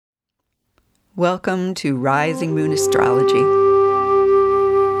Welcome to Rising Moon Astrology.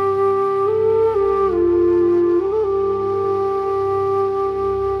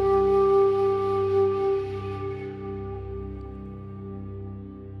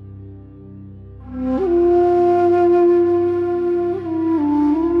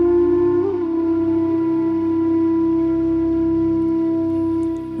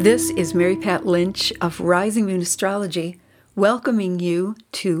 This is Mary Pat Lynch of Rising Moon Astrology, welcoming you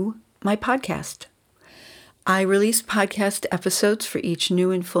to my podcast. I release podcast episodes for each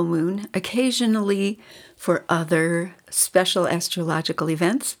new and full moon, occasionally for other special astrological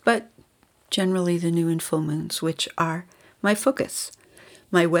events, but generally the new and full moons, which are my focus.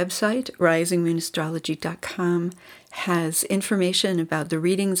 My website, risingmoonastrology.com, has information about the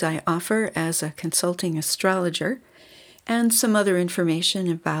readings I offer as a consulting astrologer, and some other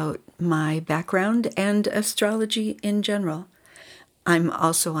information about my background and astrology in general. I'm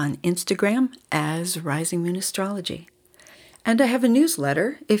also on Instagram as Rising Moon Astrology. And I have a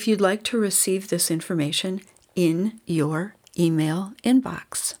newsletter if you'd like to receive this information in your email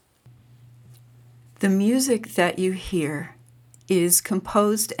inbox. The music that you hear is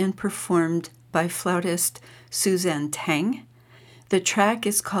composed and performed by flautist Suzanne Tang. The track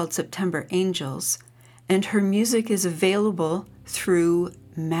is called September Angels, and her music is available through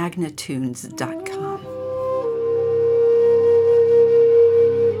magnitunes.com.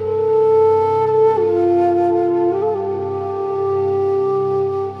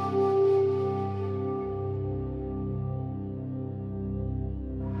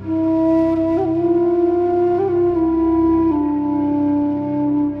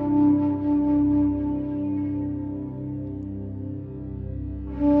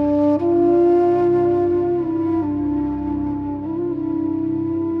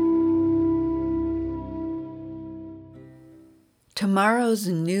 Tomorrow's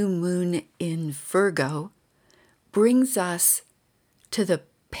new moon in Virgo brings us to the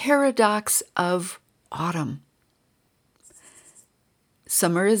paradox of autumn.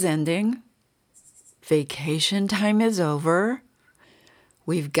 Summer is ending. Vacation time is over.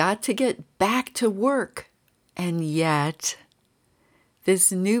 We've got to get back to work. And yet,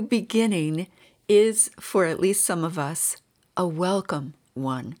 this new beginning is, for at least some of us, a welcome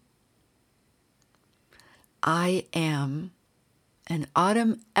one. I am an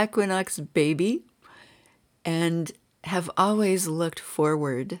autumn equinox baby and have always looked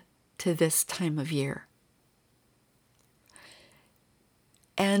forward to this time of year.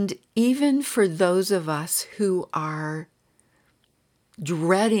 And even for those of us who are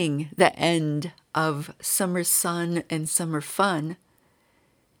dreading the end of summer sun and summer fun,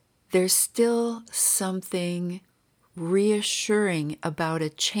 there's still something reassuring about a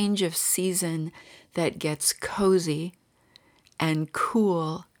change of season that gets cozy and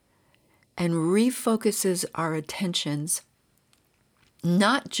cool and refocuses our attentions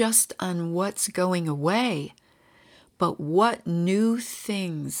not just on what's going away, but what new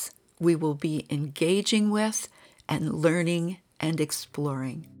things we will be engaging with and learning and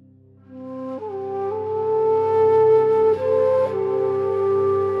exploring.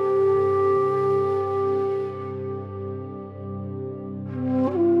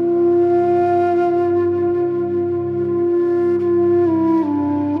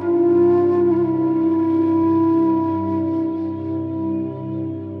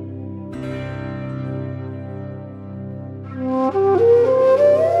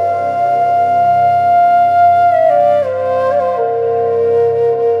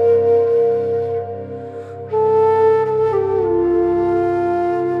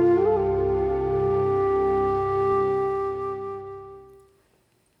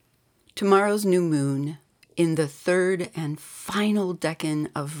 Tomorrow's new moon in the third and final decan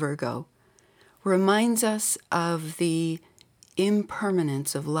of Virgo reminds us of the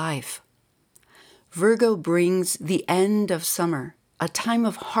impermanence of life. Virgo brings the end of summer, a time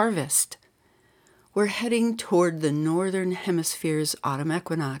of harvest. We're heading toward the northern hemisphere's autumn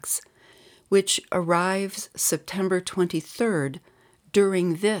equinox, which arrives September 23rd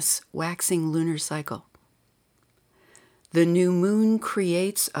during this waxing lunar cycle. The new moon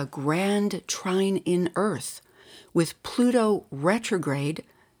creates a grand trine in Earth, with Pluto retrograde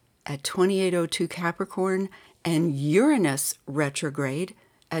at 2802 Capricorn and Uranus retrograde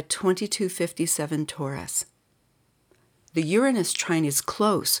at 2257 Taurus. The Uranus trine is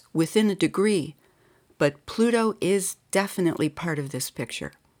close, within a degree, but Pluto is definitely part of this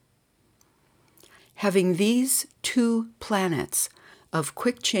picture. Having these two planets of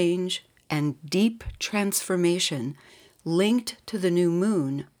quick change and deep transformation linked to the new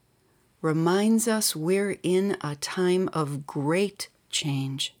moon reminds us we're in a time of great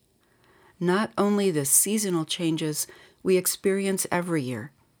change, not only the seasonal changes we experience every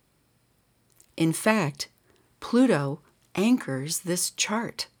year. In fact, Pluto anchors this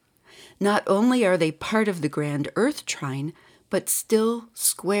chart. Not only are they part of the grand Earth trine, but still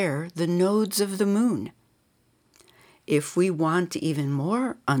square the nodes of the moon. If we want even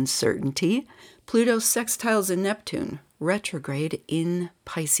more uncertainty, Pluto sextiles Neptune, retrograde in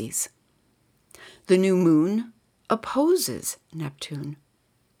Pisces. The new moon opposes Neptune.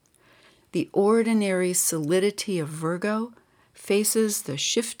 The ordinary solidity of Virgo faces the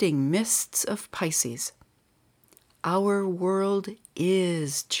shifting mists of Pisces. Our world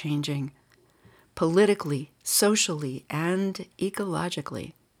is changing, politically, socially, and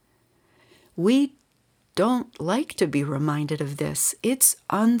ecologically. We don't like to be reminded of this. It's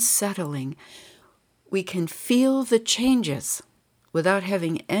unsettling. We can feel the changes without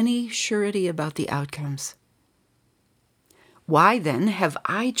having any surety about the outcomes. Why then have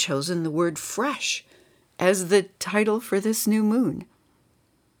I chosen the word fresh as the title for this new moon?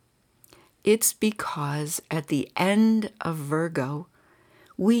 It's because at the end of Virgo,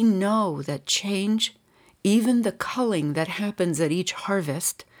 we know that change, even the culling that happens at each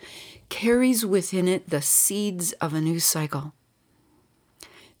harvest, carries within it the seeds of a new cycle.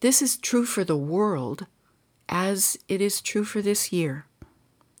 This is true for the world as it is true for this year.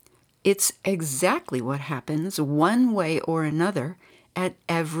 It's exactly what happens one way or another at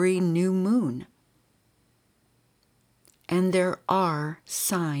every new moon. And there are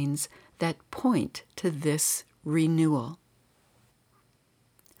signs that point to this renewal.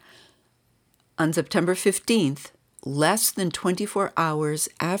 On September 15th, less than 24 hours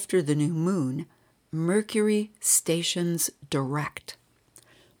after the new moon, Mercury stations direct.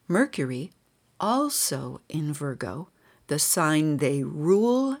 Mercury, also in Virgo, the sign they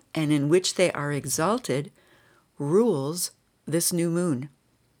rule and in which they are exalted, rules this new moon.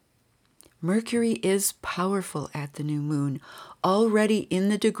 Mercury is powerful at the new moon, already in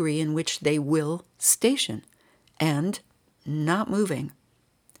the degree in which they will station, and not moving.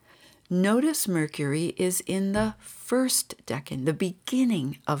 Notice Mercury is in the first decan, the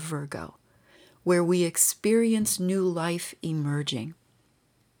beginning of Virgo, where we experience new life emerging.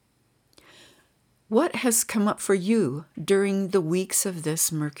 What has come up for you during the weeks of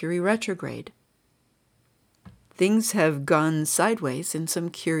this Mercury retrograde? Things have gone sideways in some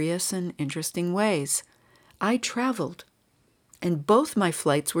curious and interesting ways. I traveled, and both my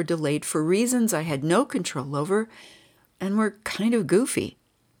flights were delayed for reasons I had no control over and were kind of goofy.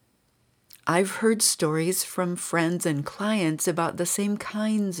 I've heard stories from friends and clients about the same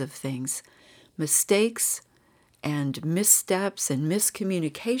kinds of things, mistakes and missteps and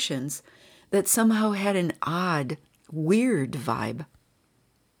miscommunications that somehow had an odd, weird vibe.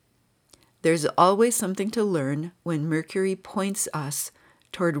 There's always something to learn when Mercury points us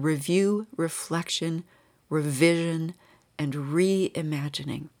toward review, reflection, revision, and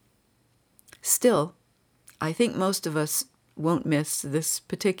reimagining. Still, I think most of us won't miss this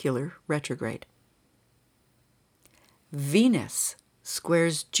particular retrograde. Venus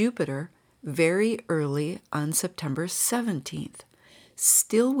squares Jupiter very early on September 17th,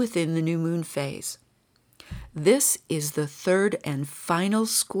 still within the new moon phase. This is the third and final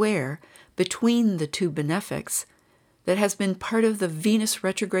square between the two benefics that has been part of the Venus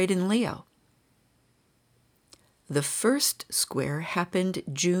retrograde in Leo. The first square happened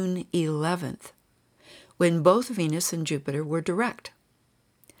June 11th, when both Venus and Jupiter were direct.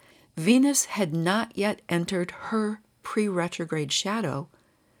 Venus had not yet entered her pre-retrograde shadow,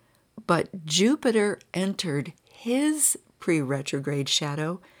 but Jupiter entered his pre-retrograde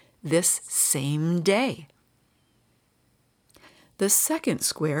shadow this same day. The second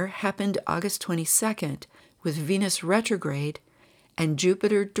square happened August 22nd with Venus retrograde and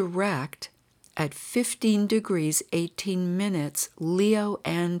Jupiter direct at 15 degrees 18 minutes Leo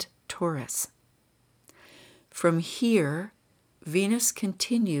and Taurus. From here, Venus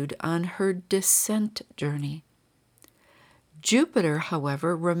continued on her descent journey. Jupiter,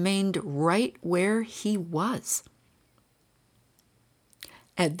 however, remained right where he was.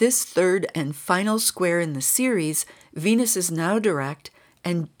 At this third and final square in the series, Venus is now direct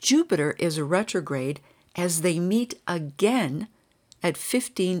and Jupiter is retrograde as they meet again at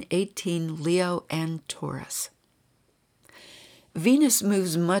 15:18 Leo and Taurus. Venus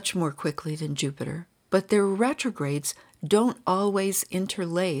moves much more quickly than Jupiter, but their retrogrades don't always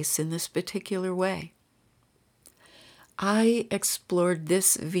interlace in this particular way. I explored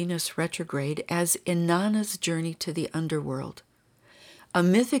this Venus retrograde as Inanna's journey to the underworld, a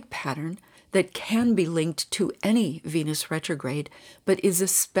mythic pattern that can be linked to any Venus retrograde, but is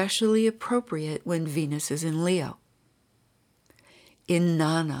especially appropriate when Venus is in Leo.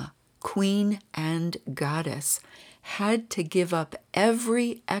 Inanna queen and goddess, had to give up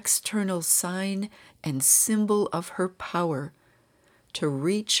every external sign and symbol of her power to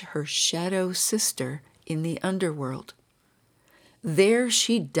reach her shadow sister in the underworld. There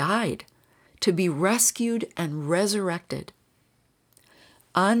she died to be rescued and resurrected.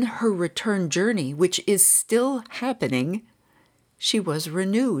 On her return journey, which is still happening, she was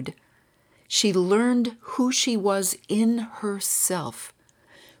renewed. She learned who she was in herself,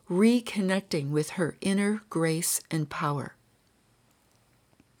 reconnecting with her inner grace and power.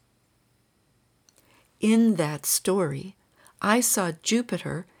 In that story, I saw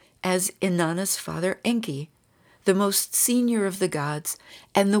Jupiter as Inanna's father Enki, the most senior of the gods,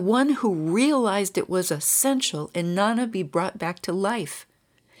 and the one who realized it was essential Inanna be brought back to life.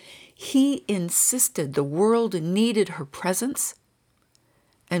 He insisted the world needed her presence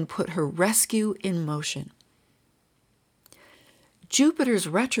and put her rescue in motion. Jupiter's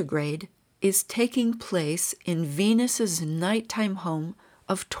retrograde is taking place in Venus's nighttime home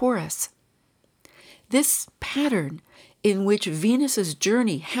of Taurus. This pattern in which Venus's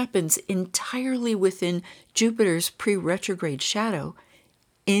journey happens entirely within Jupiter's pre-retrograde shadow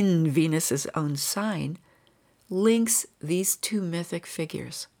in Venus's own sign links these two mythic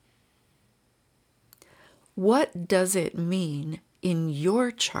figures. What does it mean in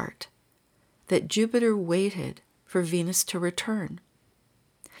your chart that Jupiter waited for Venus to return?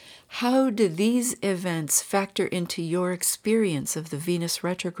 How do these events factor into your experience of the Venus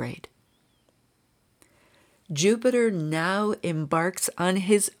retrograde? Jupiter now embarks on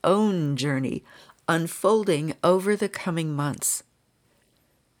his own journey, unfolding over the coming months.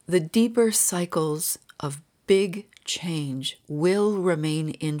 The deeper cycles of big change will remain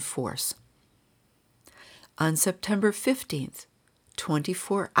in force. On September 15th,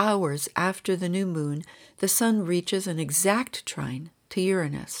 24 hours after the new moon, the sun reaches an exact trine to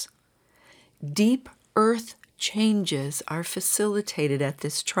Uranus. Deep Earth changes are facilitated at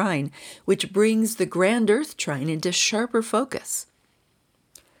this trine, which brings the grand Earth trine into sharper focus.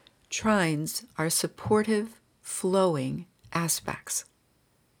 Trines are supportive, flowing aspects.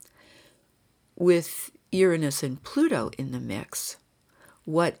 With Uranus and Pluto in the mix,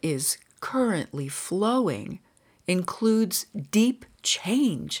 what is currently flowing includes deep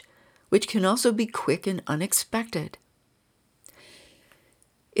change, which can also be quick and unexpected.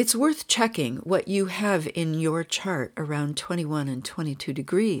 It's worth checking what you have in your chart around 21 and 22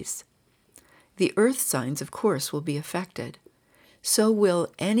 degrees. The earth signs, of course, will be affected. So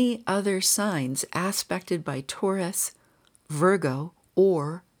will any other signs aspected by Taurus, Virgo,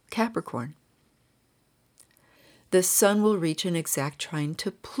 or Capricorn. The sun will reach an exact trine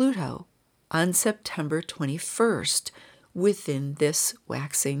to Pluto on September 21st within this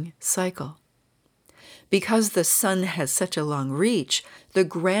waxing cycle. Because the sun has such a long reach, the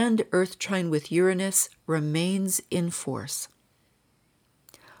grand Earth trine with Uranus remains in force.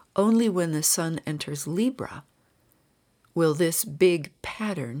 Only when the sun enters Libra will this big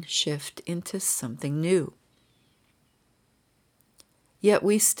pattern shift into something new. Yet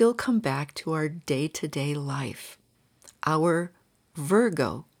we still come back to our day-to-day life, our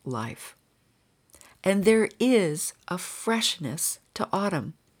Virgo life. And there is a freshness to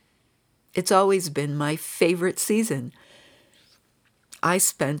autumn. It's always been my favorite season. I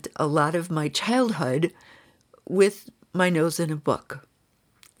spent a lot of my childhood with my nose in a book.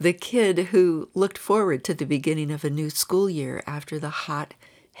 The kid who looked forward to the beginning of a new school year after the hot,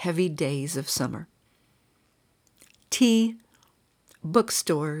 heavy days of summer. Tea,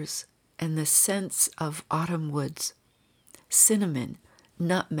 bookstores, and the scents of autumn woods. Cinnamon,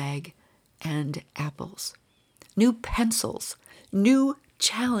 nutmeg, and apples. New pencils, new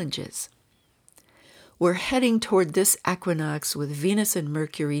challenges. We're heading toward this equinox with Venus and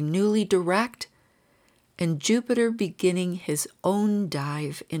Mercury newly direct and Jupiter beginning his own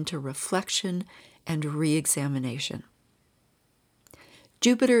dive into reflection and re-examination.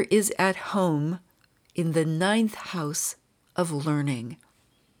 Jupiter is at home in the 9th house of learning.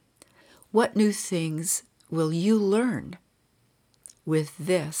 What new things will you learn with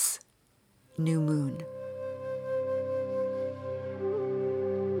this new moon?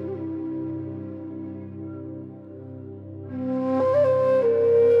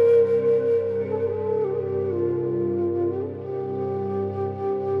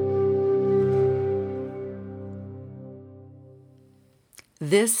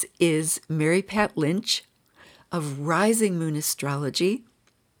 This is Mary Pat Lynch of Rising Moon Astrology,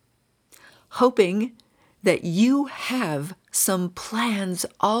 hoping that you have some plans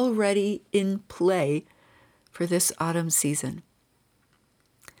already in play for this autumn season.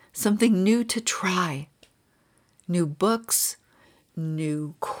 Something new to try, new books,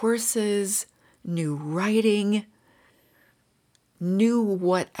 new courses, new writing, new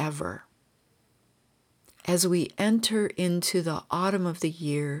whatever. As we enter into the autumn of the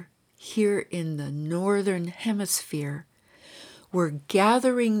year here in the Northern Hemisphere, we're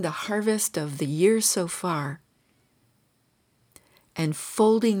gathering the harvest of the year so far and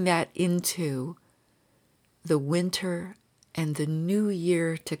folding that into the winter and the new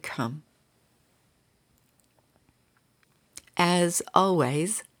year to come. As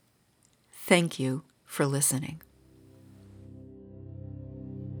always, thank you for listening.